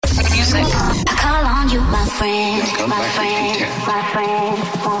music. I call on you, my friend, my friend, my friend,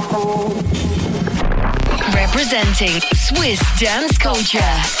 my friend. Representing Swiss dance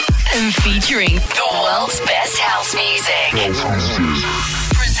culture and featuring the world's best house music.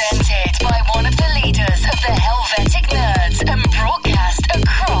 Presented by one of the leaders of the Helvetic Nerds and broadcast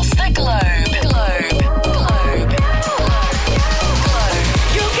across the globe.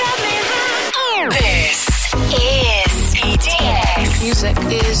 You got me high. This is EDX. Music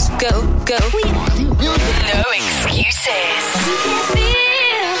is go, go. No excuses.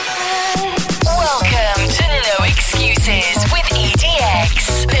 Welcome to No Excuses with EDX.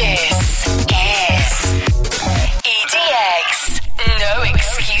 This is EDX. No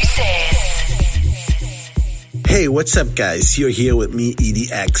excuses. Hey, what's up, guys? You're here with me,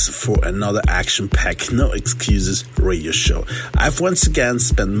 EDX, for another action-packed No Excuses radio show. I've once again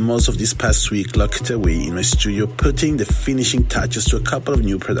spent most of this past week locked away in my studio putting the finishing touches to a couple of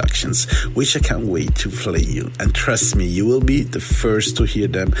new productions, which I can't wait to play you. And trust me, you will be the first to hear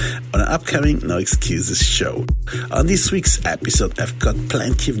them on an upcoming No Excuses show. On this week's episode, I've got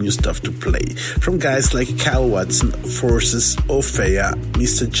plenty of new stuff to play, from guys like Kyle Watson, Forces, Orfea,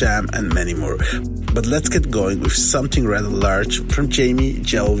 Mr. Jam, and many more. But let's get going with something rather large from Jamie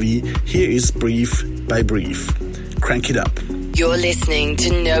Jelvy. Here is Brief by Brief. Crank it up. You're listening to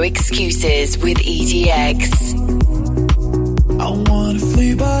No Excuses with EDX. I wanna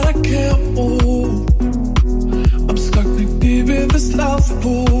flee but I can't move. I'm stuck deep in this love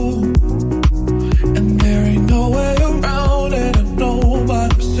pool, and there ain't no way around it. I know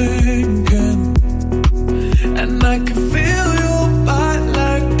but I'm sinking, and I can feel your bite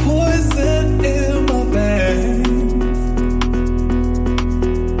like poison in my veins.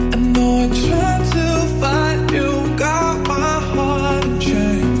 And though I try to fight, you got my heart in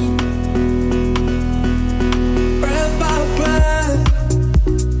chains. Breath by breath,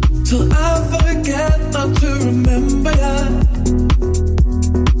 till I forget not to remember ya.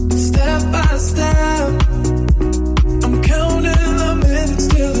 Step by step, I'm counting the minutes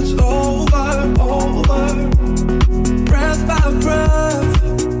till it's over. Breath by breath,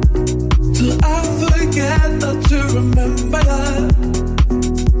 till I forget not to remember that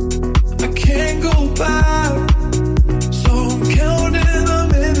I can't go back. So I'm counting the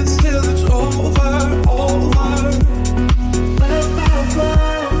minutes till it's over. Breath by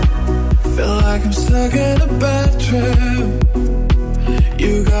breath, feel like I'm stuck in a bad trip.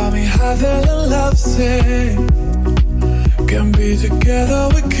 You got me high, feeling lovesick. Can't be together,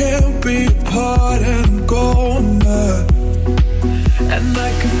 we can't be apart, and I'm going mad. And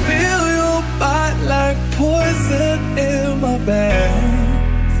I can feel your bite like poison in my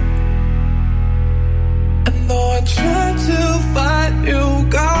veins. And though I try to fight, you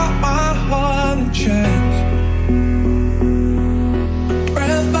got my heart in chains.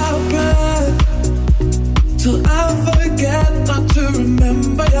 Breath by breath, till I forget not to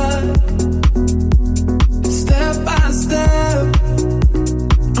remember ya. Step by step,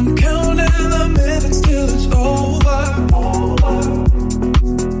 I'm counting the minutes till it's over.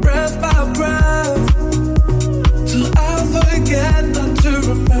 Breath by breath, till I forget not to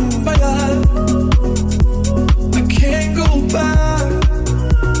remember ya. I can't go back,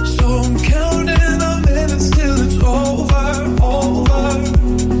 so I'm counting the minutes till it's over.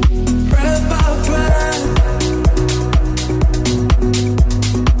 Breath by breath.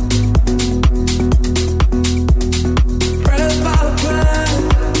 Breath by breath. Breath by breath.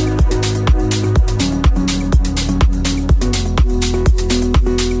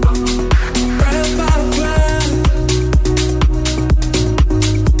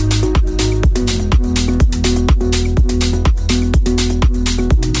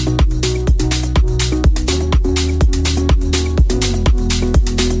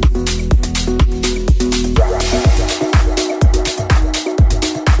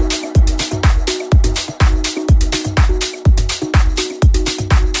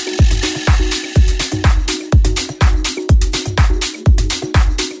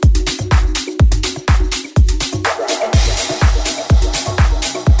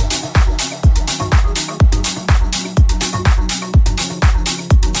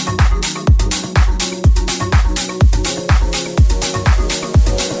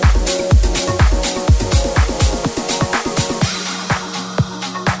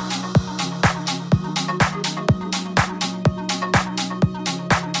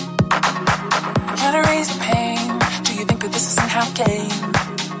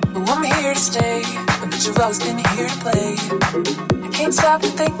 always been here to play. I can't stop to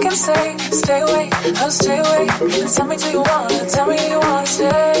think and say, stay away, oh stay away. And tell me do you wanna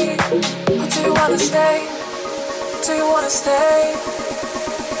stay? Or do you wanna stay? Do you wanna stay?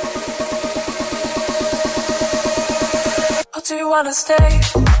 Do you wanna stay?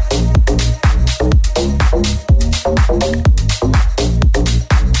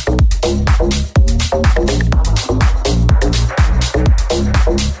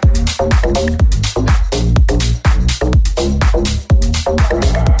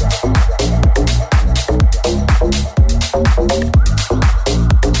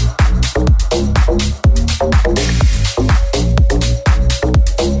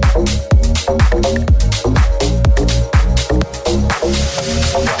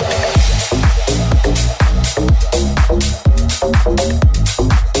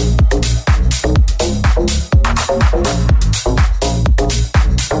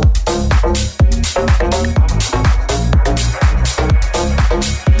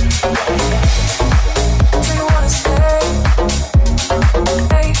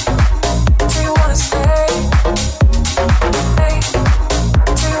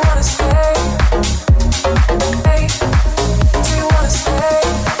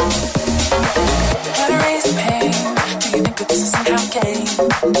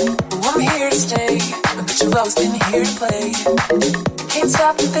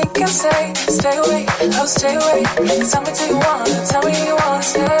 Stay away. Tell me, do you wanna? Tell me you wanna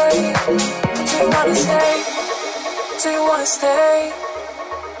stay. Do you wanna stay? Do you wanna stay?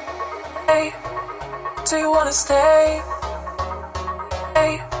 Hey, do you wanna stay?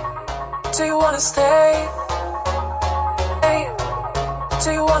 Hey, do you wanna stay? Hey,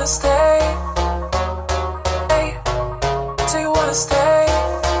 do you wanna stay? Hey, do you wanna stay?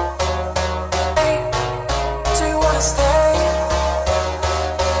 Hey, do you wanna stay?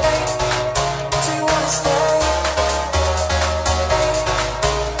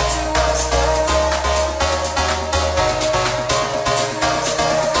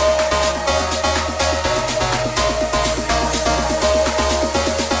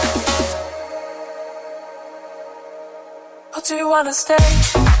 Do you wanna stay?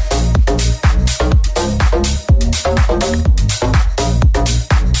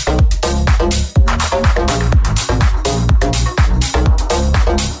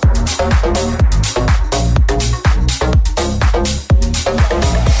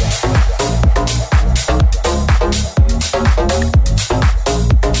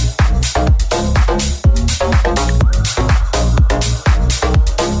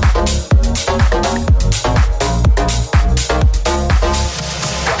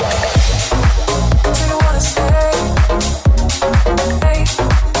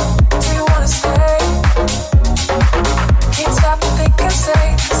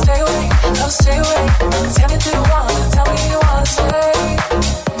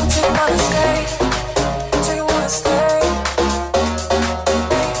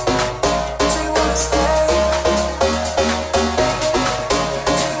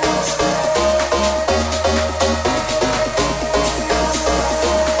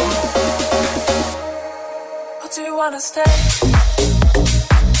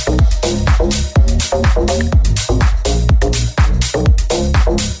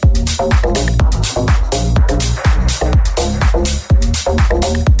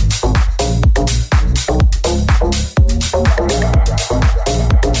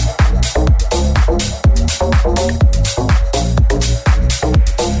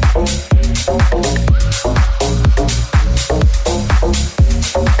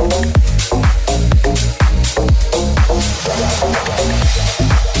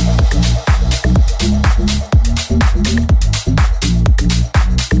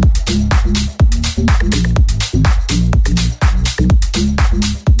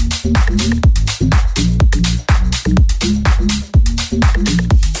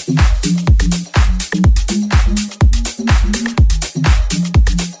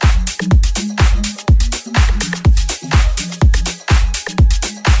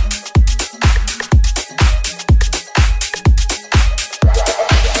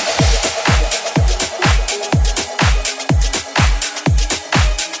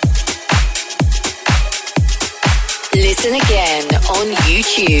 Listen again on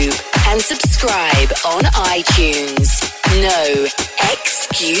YouTube and subscribe on iTunes. No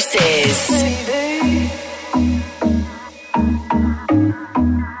excuses.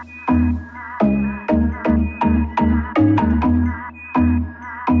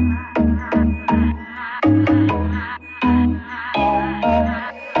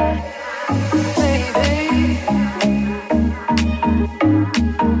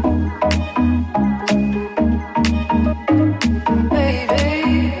 Baby.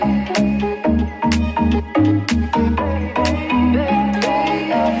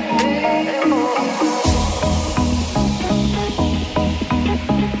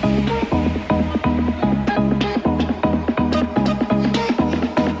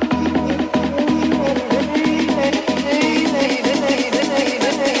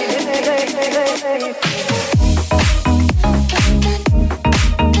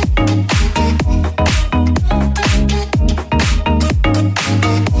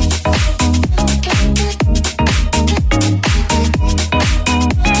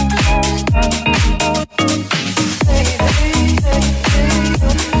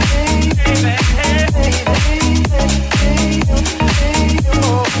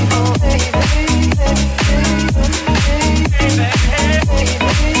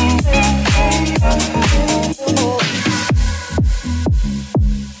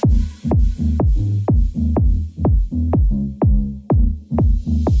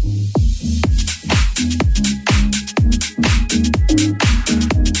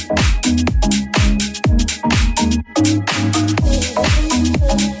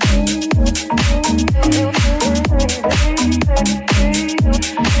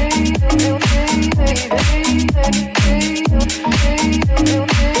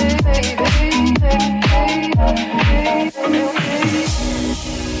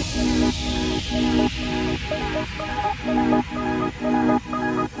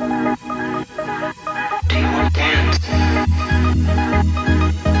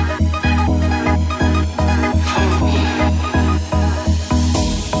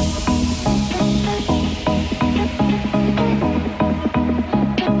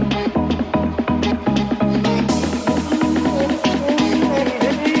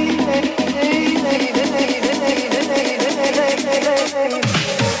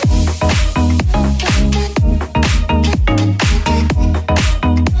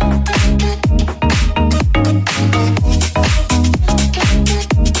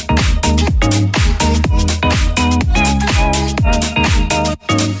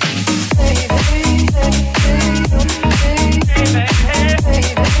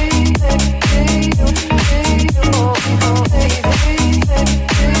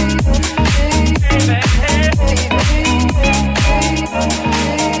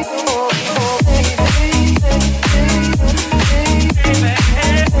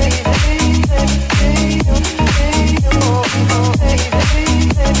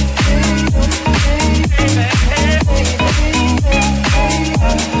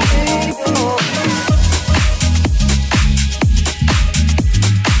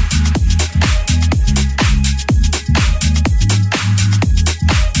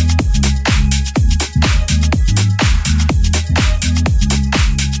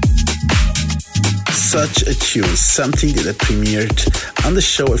 such a tune, something that I premiered on the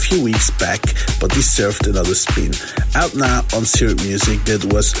show a few weeks back, but deserved another spin. Out now on Syrup Music, that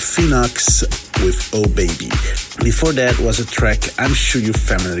was Phoenix with Oh Baby. Before that was a track I'm sure you're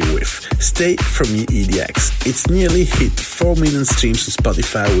familiar with, Stay From Me EDX. It's nearly hit 4 million streams on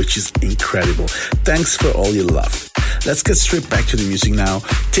Spotify, which is incredible. Thanks for all your love. Let's get straight back to the music now,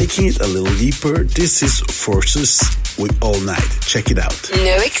 taking it a little deeper. This is Forces with All Night. Check it out.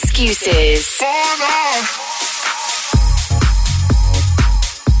 No excuses.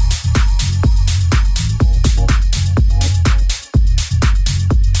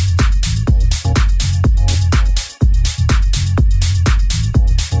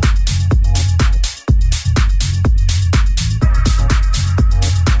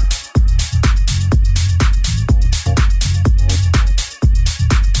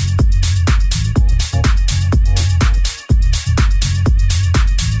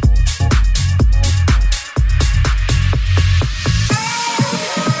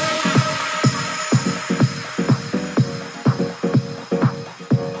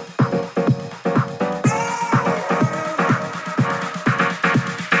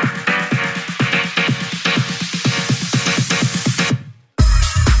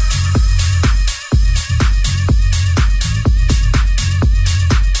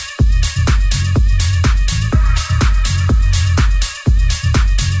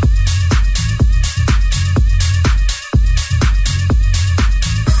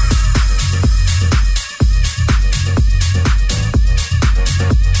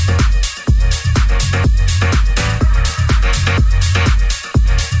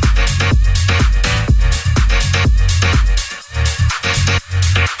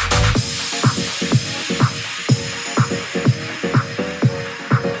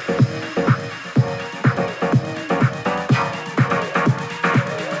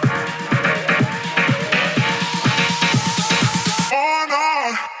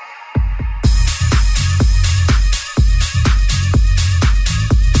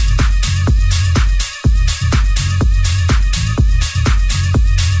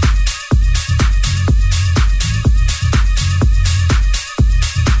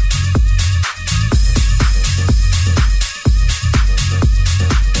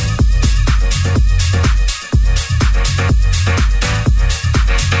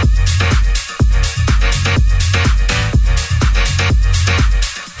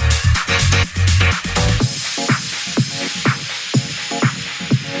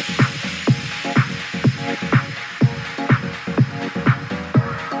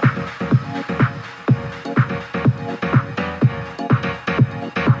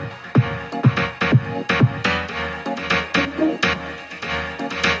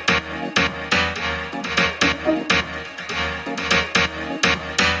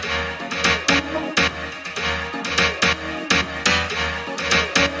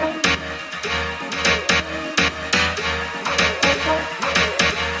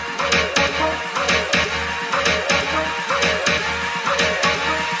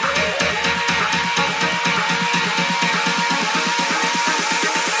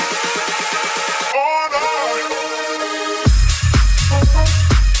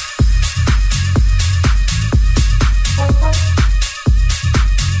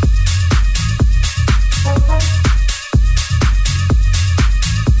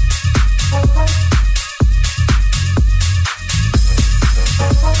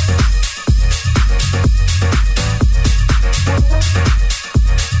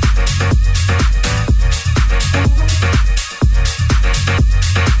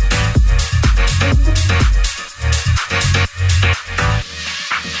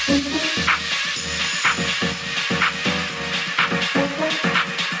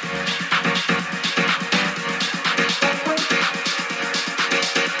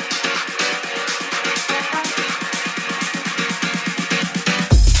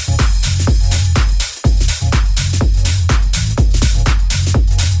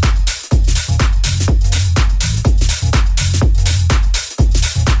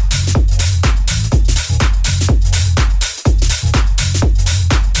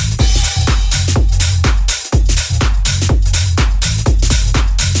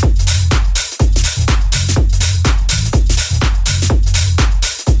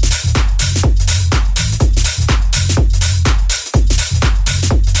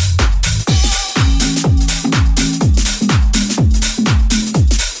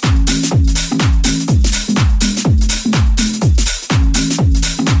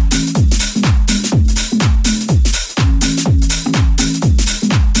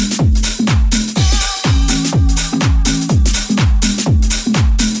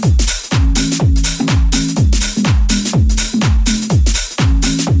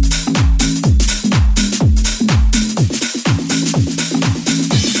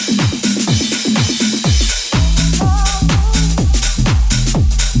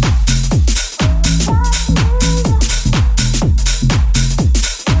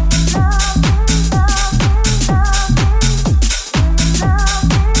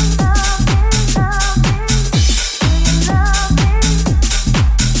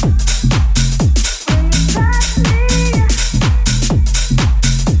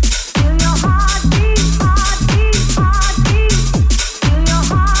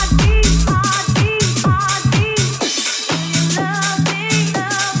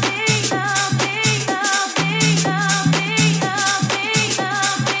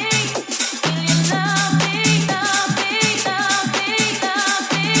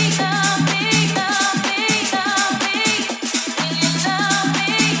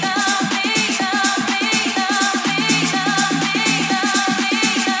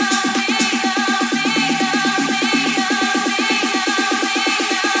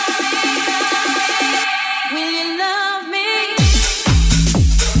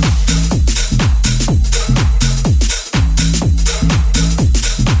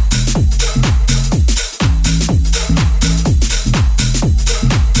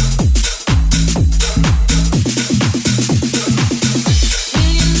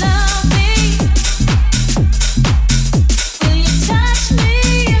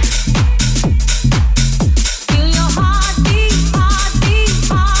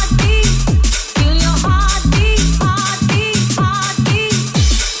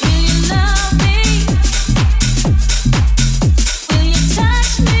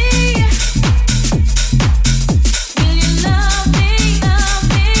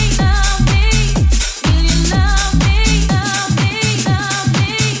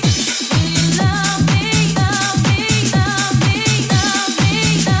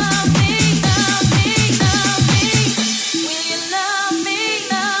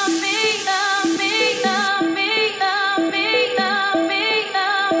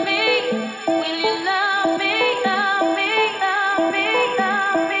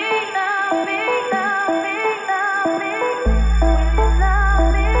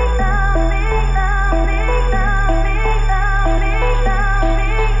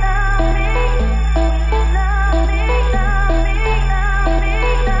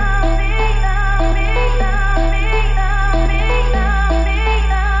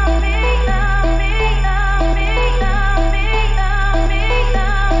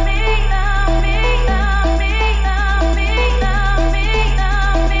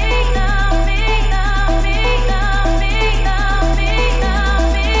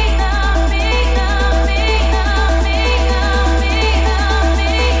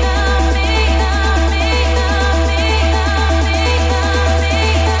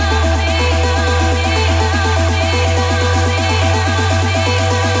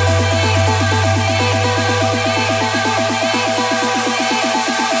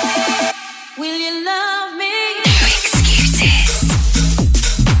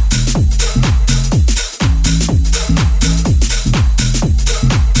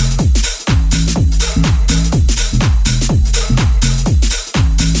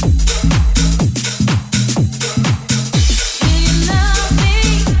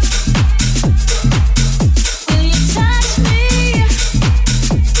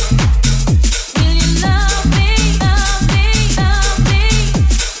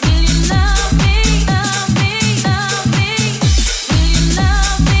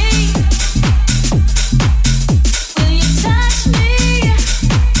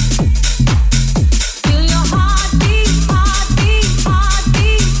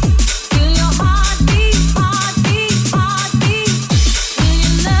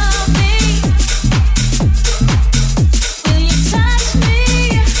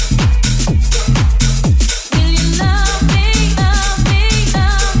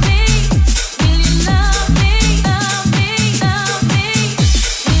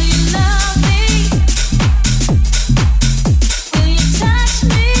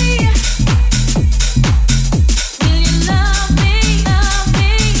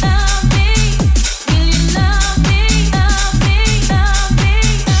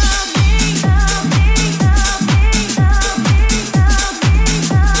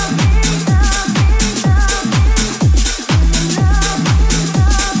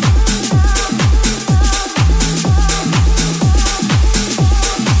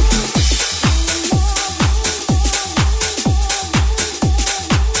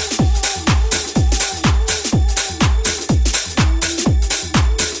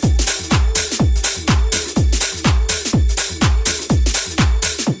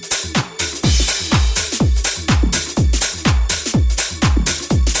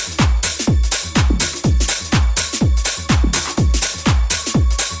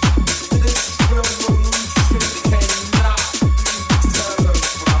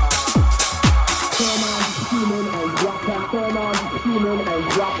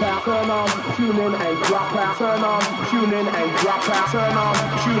 out, turn on, tune in and drop out, turn on,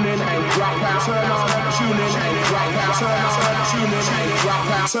 tune in and drop out, turn on, tune in and drop out, turn on, tune in and drop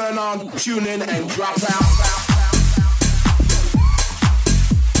out, turn on, tune in and drop out.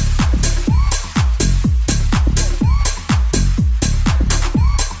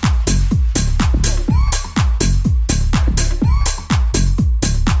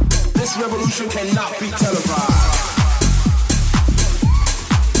 This revolution cannot be televised.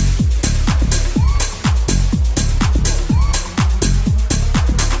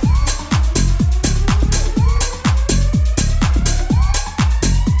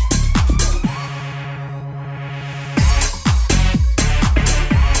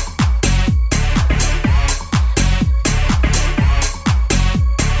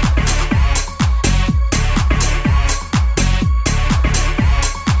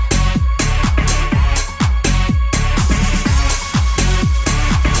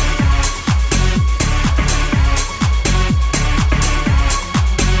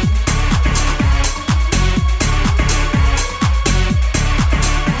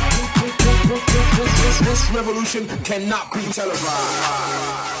 Revolution cannot be televised.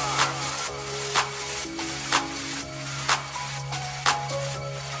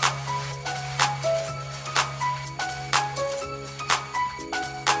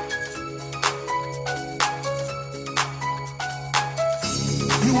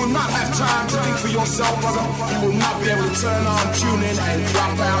 You will not have time to think for yourself, brother. You will not be able to turn on, tune in, and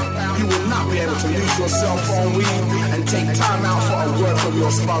drop out. You will not be able to lose your cell phone weed and take time out for a word from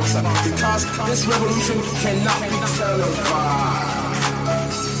your sponsor, because this revolution cannot be televised.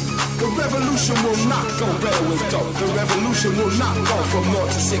 The revolution will not go better with dope. The revolution will not go from 0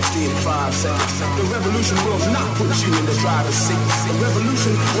 to 60 in 5 seconds. The revolution will not put you in the driver's seat. The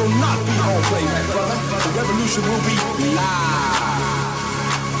revolution will not be on playback, brother. The revolution will be live.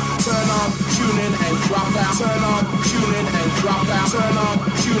 Turn on, tune in and drop out. Turn on, tune in and drop out. Turn on,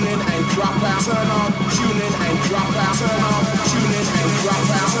 tune in and drop out. Turn on, tune in and drop out. Turn on, tune in and drop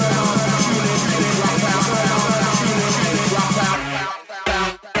out. Turn on, tune in and drop out. Turn on, tune in and drop out.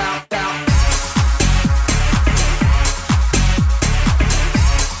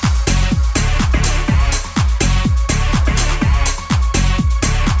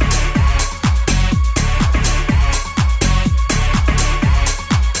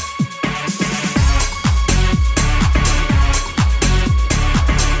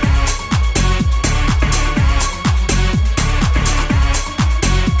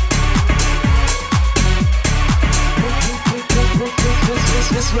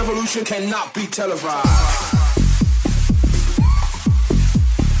 Revolution cannot be televised.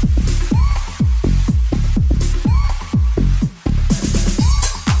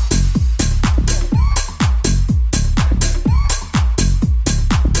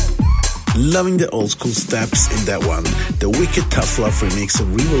 Loving the old school steps in that one, the Wicked Tough Love remix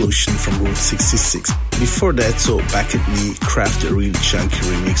of Revolution from Route 66. Before that, so Back at Me craft a real chunky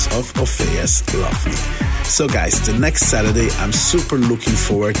remix of Orpheus Lovely. So guys, the next Saturday I'm super looking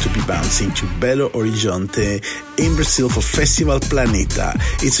forward to be bouncing to Belo Horizonte in Brazil for Festival Planeta.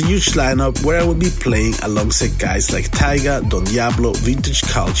 It's a huge lineup where I will be playing alongside guys like Taiga, Don Diablo, Vintage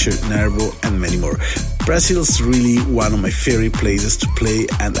Culture, Nervo and many more. Brazil's really one of my favorite places to play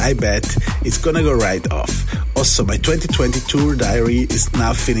and I bet it's gonna go right off. Also, my 2020 tour diary is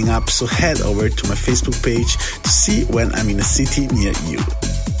now filling up, so head over to my Facebook page to see when I'm in a city near you.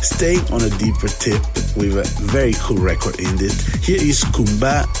 Staying on a deeper tip with a very cool record in it, here is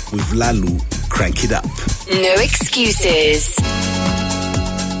Kumba with Lalu, Crank It Up. No excuses.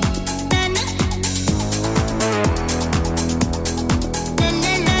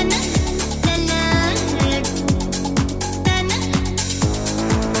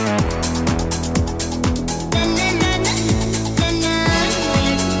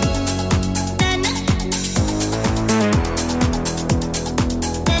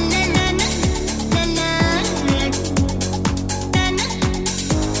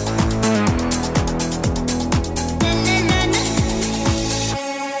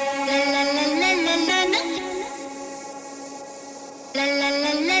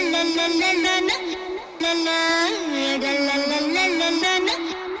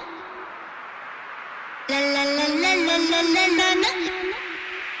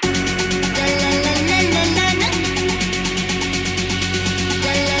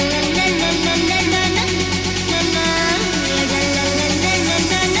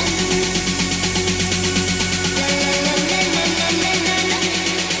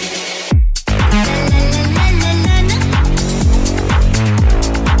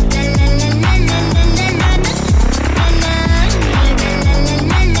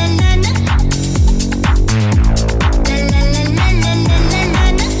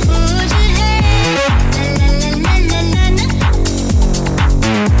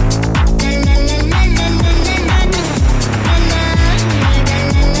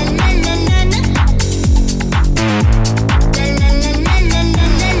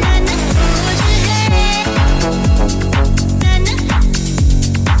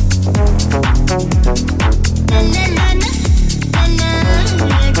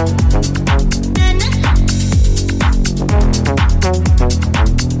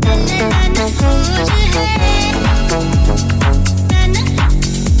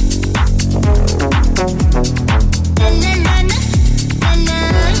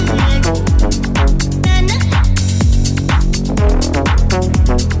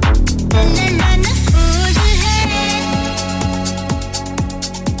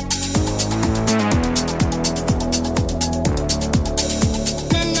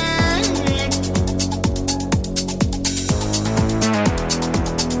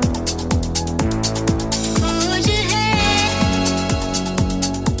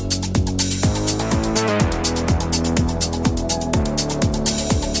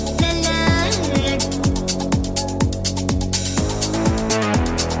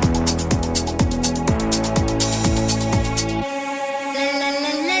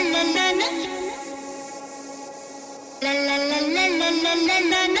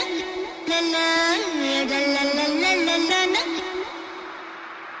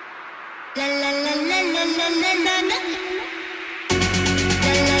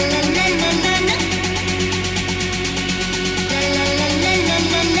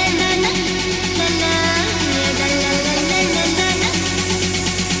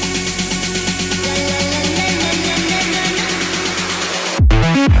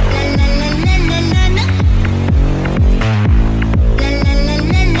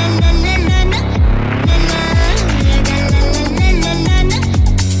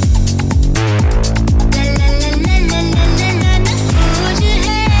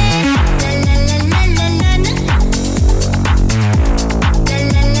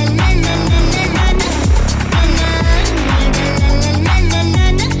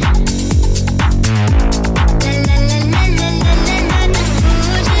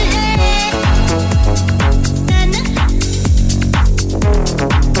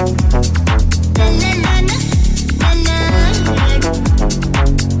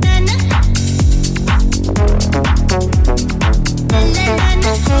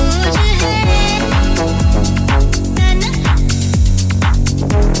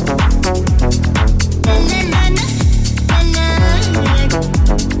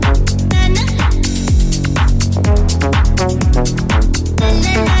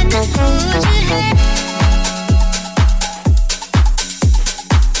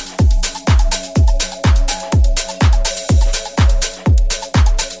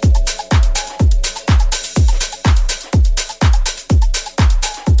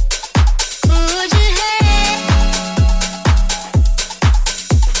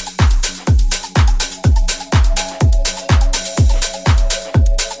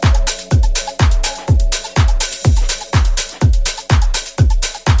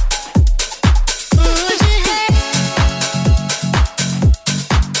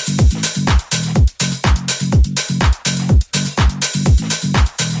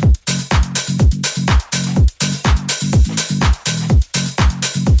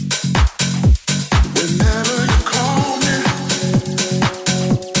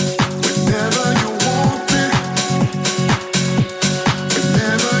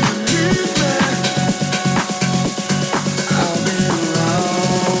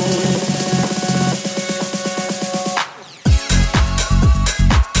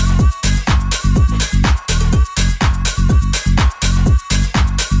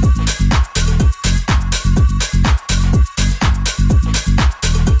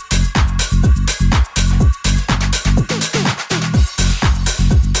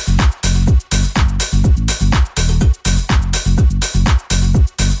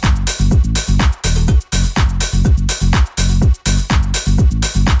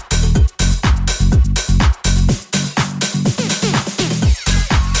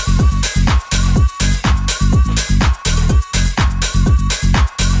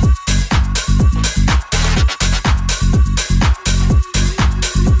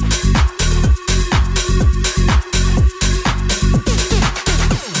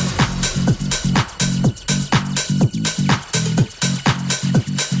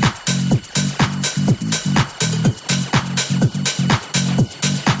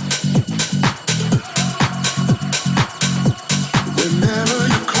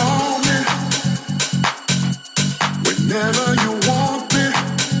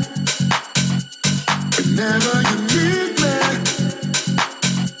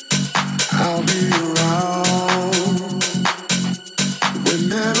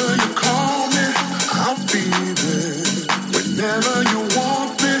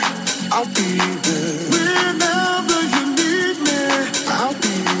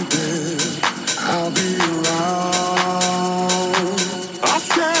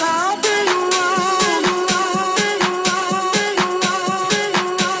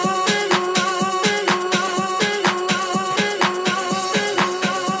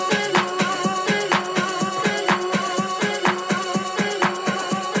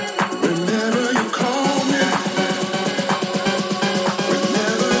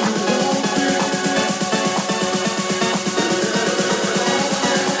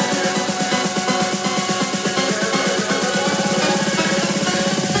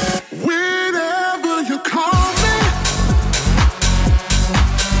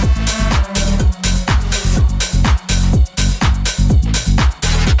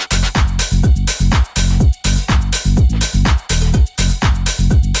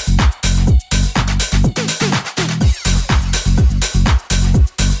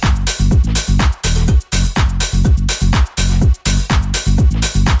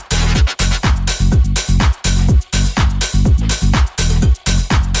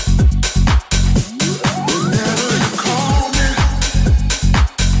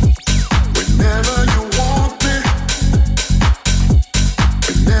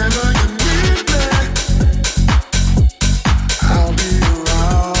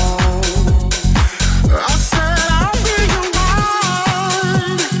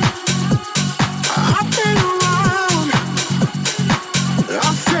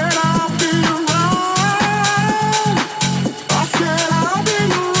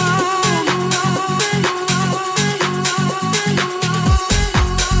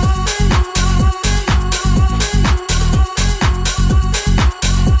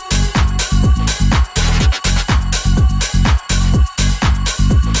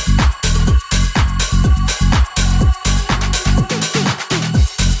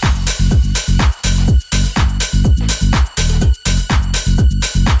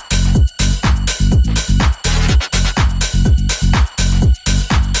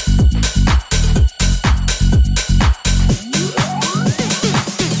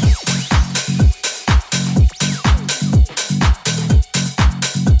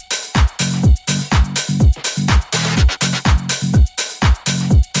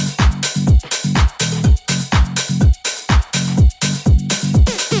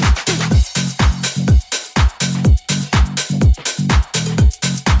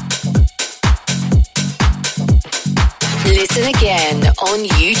 Listen again on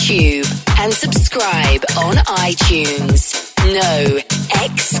YouTube and subscribe on iTunes. No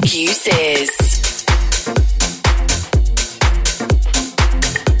excuses.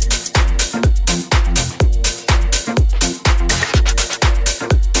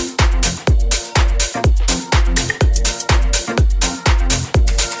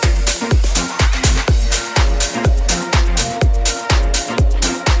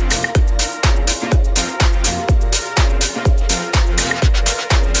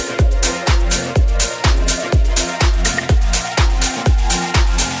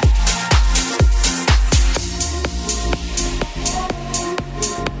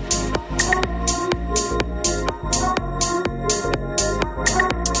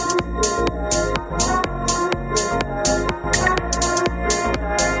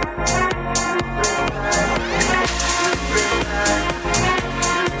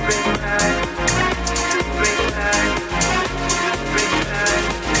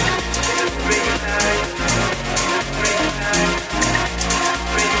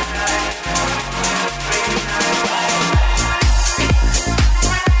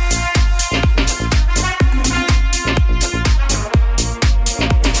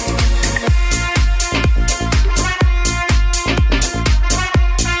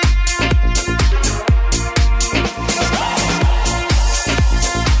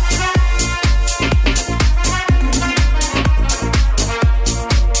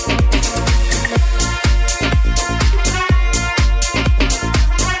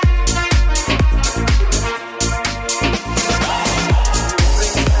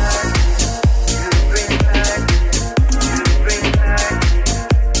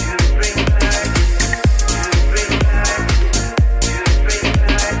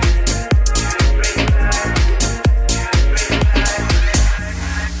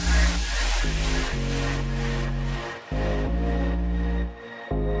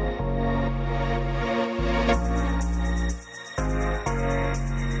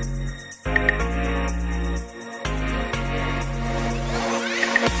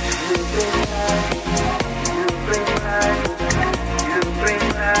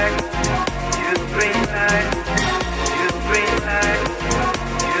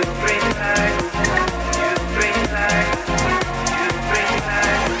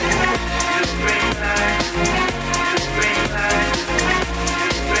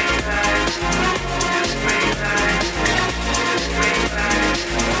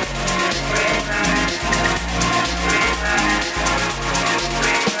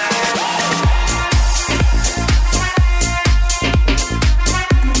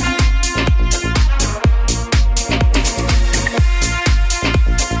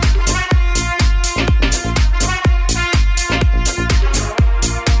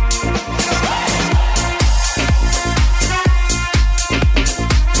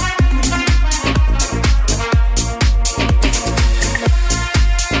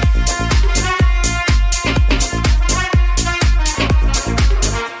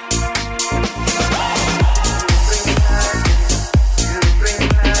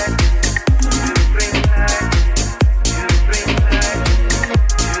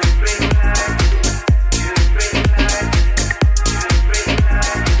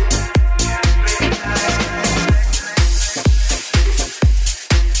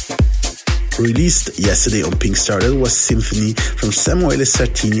 Released yesterday on Pink Started was Symphony from Samuele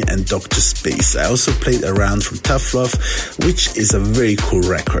Sartini and Dr. Space. I also played Around from Tough Love, which is a very cool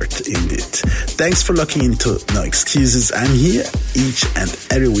record indeed. Thanks for locking into No Excuses. I'm here each and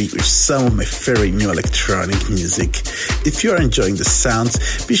every week with some of my favorite new electronic music. If you are enjoying the sounds,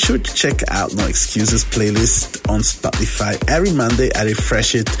 be sure to check out No Excuses playlist on Spotify. Every Monday I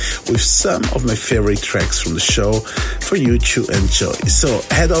refresh it with some of my favorite tracks from the show for you to enjoy. So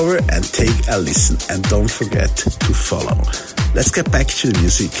head over and take a listen, and don't forget to follow. Let's get back to the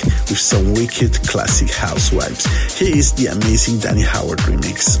music with some wicked classic house vibes. Here is the amazing Danny Howard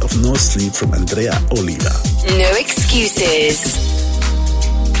remix of No Sleep from Andrea Oliva. No Excuses.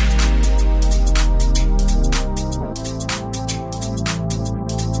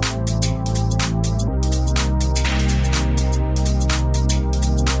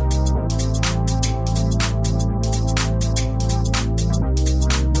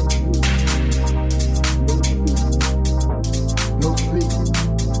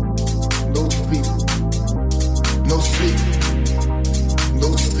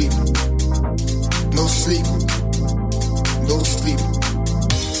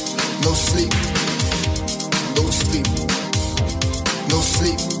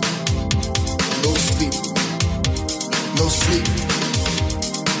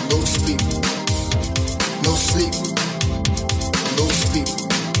 no sleep,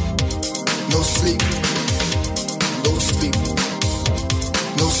 no sleep, no sleep,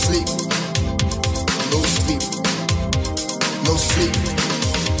 no sleep, no sleep, no sleep,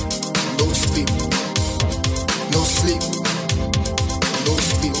 no sleep, no sleep, no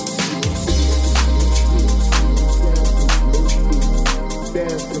sleep.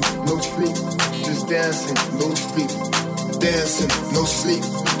 Dancing, no sleep, just dancing, no sleep. Dancing, no sleep,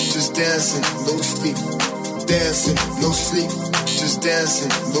 just dancing, no sleep. Dancing, no sleep, just dancing,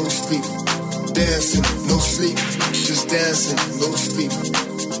 no sleep. Dancing,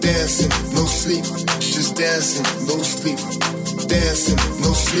 no sleep, just dancing, no sleep. Dancing,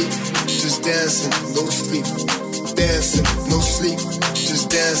 no sleep, just dancing, no sleep. Dancing, no sleep, just dancing, no sleep. Dancing, no sleep, just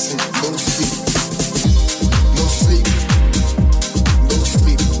dancing, no sleep. No sleep.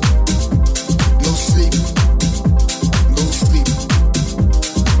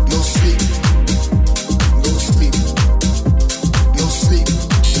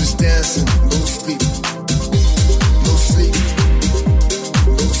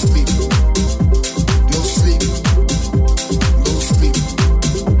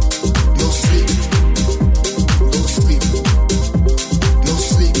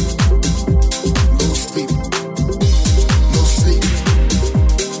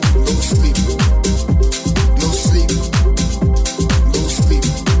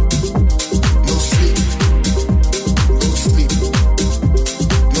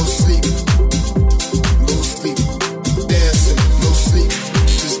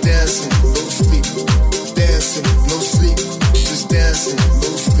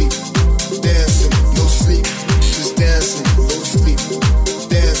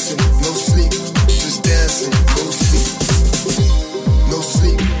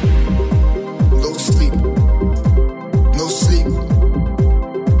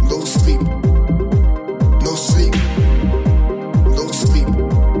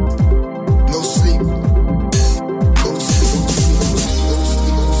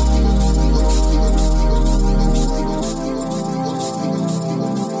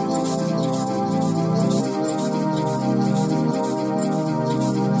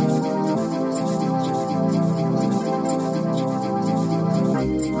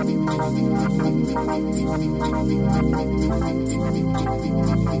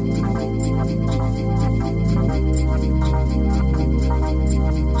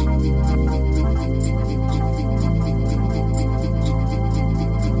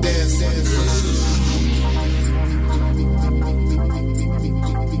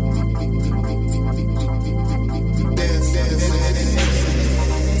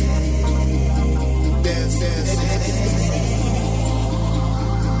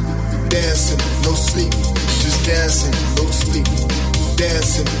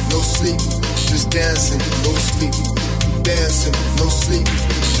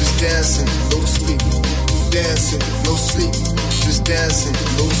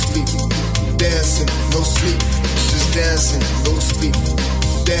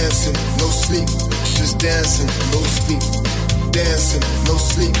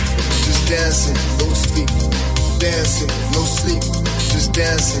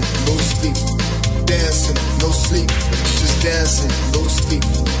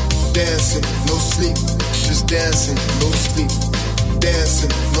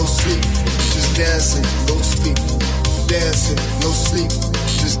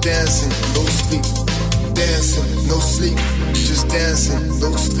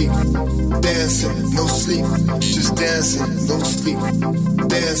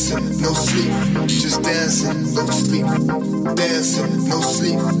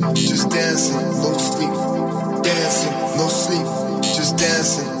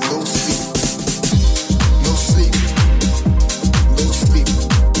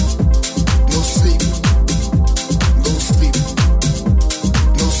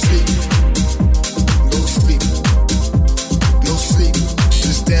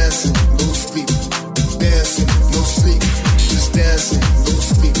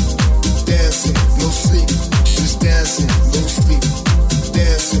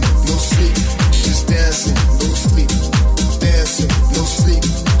 Dancing, no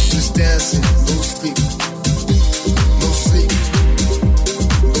sleep.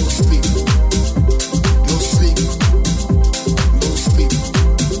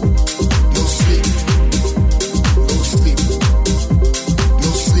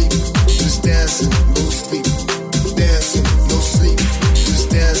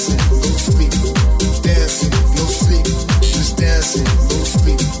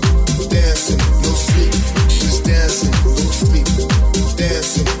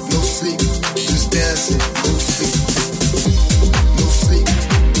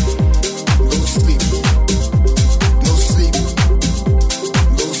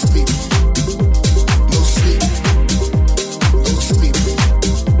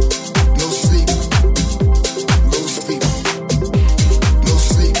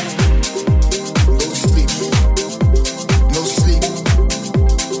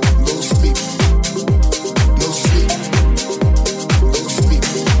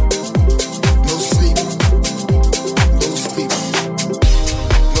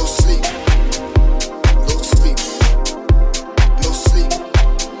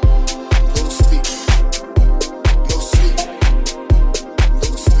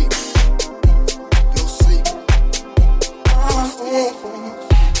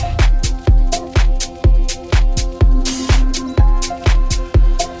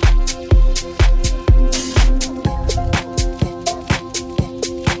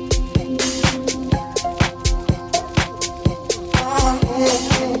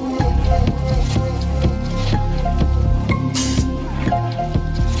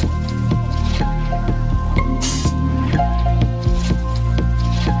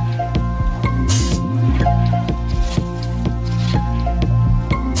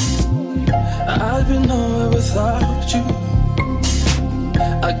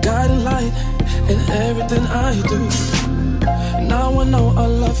 I got a light in everything I do. Now I know our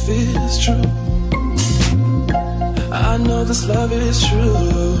love is true. I know this love is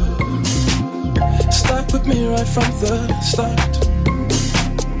true. Stuck with me right from the start.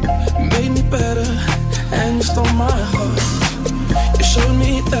 Made me better and you stole my heart. You showed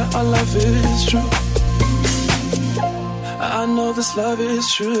me that our love is true. I know this love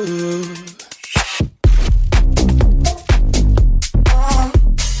is true.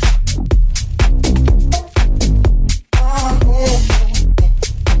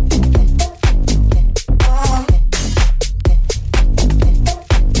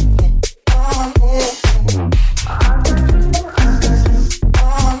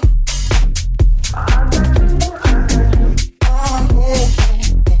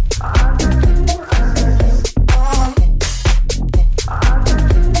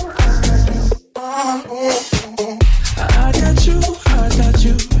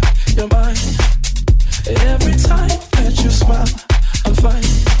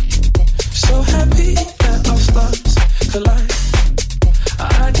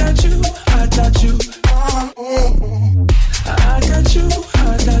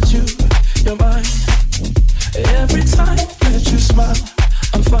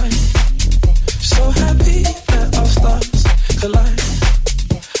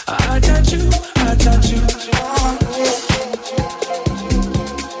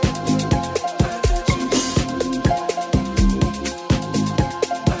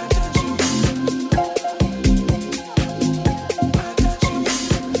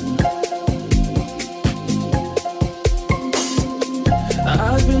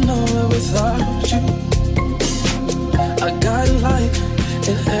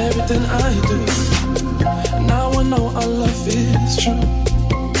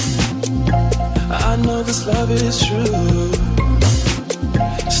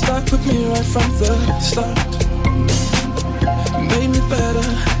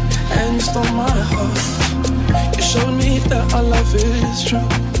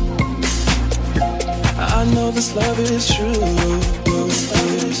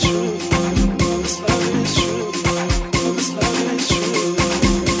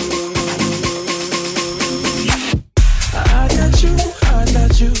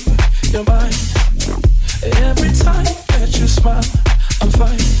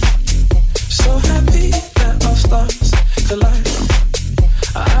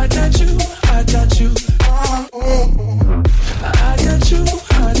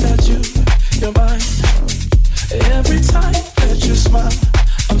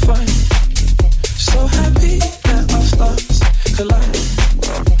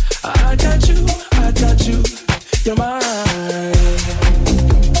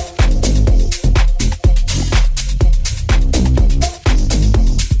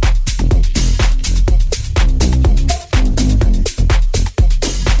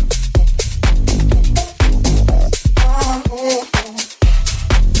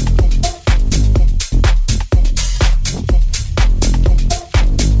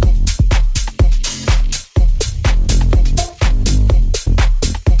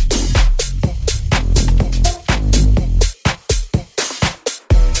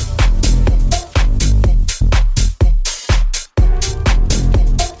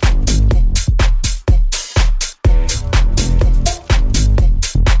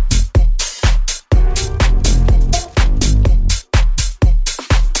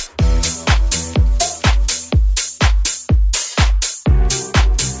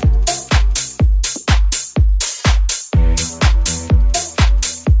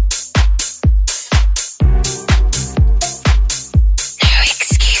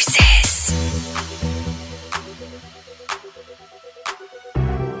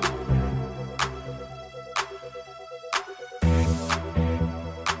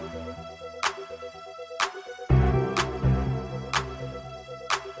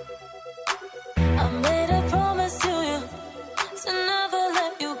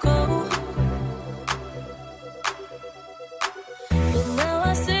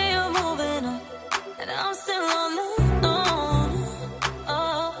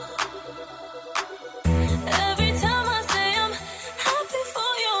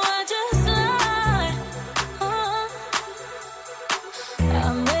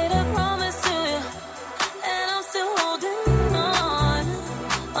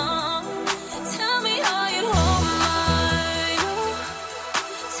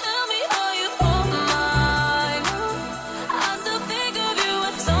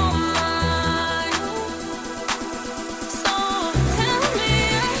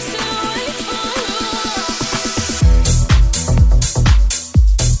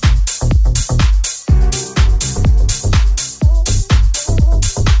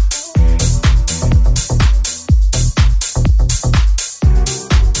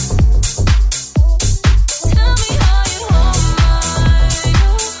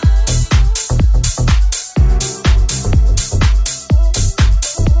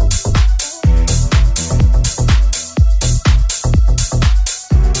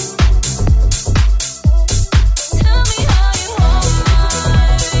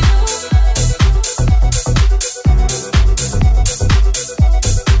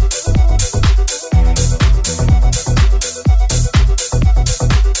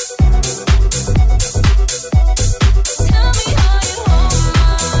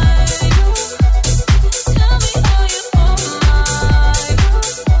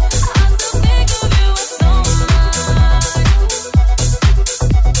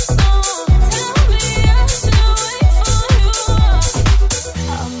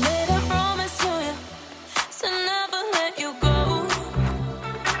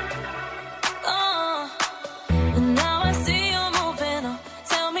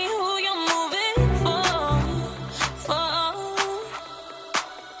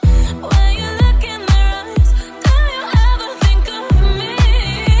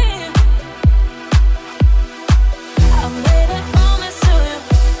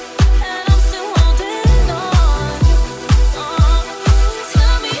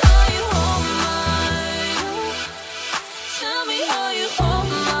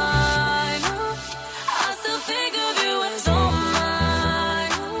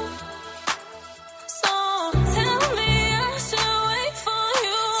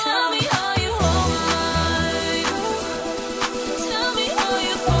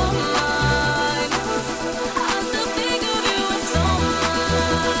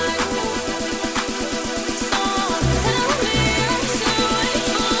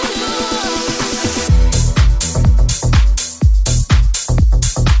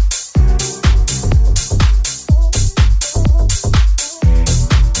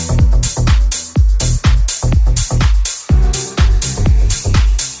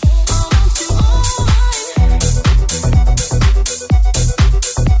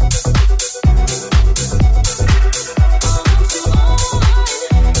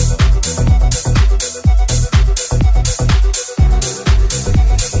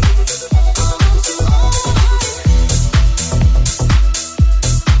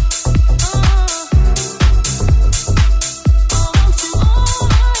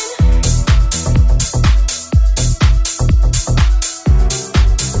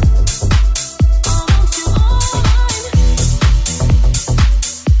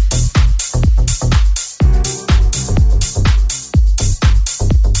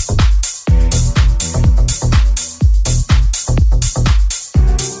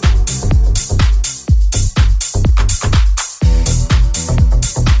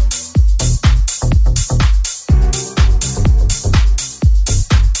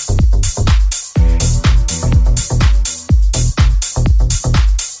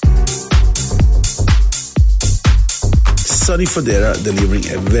 Sonny Fodera delivering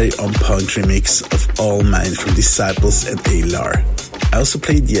a very on-point remix of All Mine from Disciples and A-Lar. I also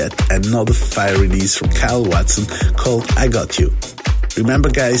played yet another fire release from Kyle Watson called I Got You. Remember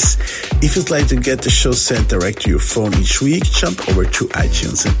guys, if you'd like to get the show sent direct to your phone each week, jump over to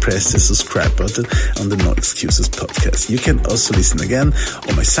iTunes and press the subscribe button on the No Excuses podcast. You can also listen again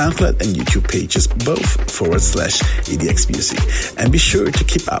on my SoundCloud and YouTube pages, both /EDX Music. And be sure to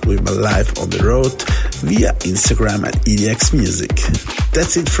keep up with my live on the road via Instagram at EDX Music.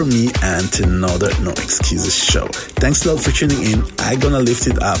 That's it from me and another No Excuses show. Thanks a lot for tuning in. I'm gonna lift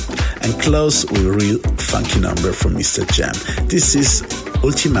it up and close with a real funky number from Mr. Jam. This is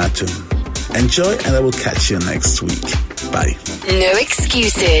Ultimatum. Enjoy and I will catch you next week. Bye. No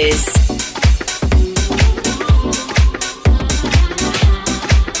excuses.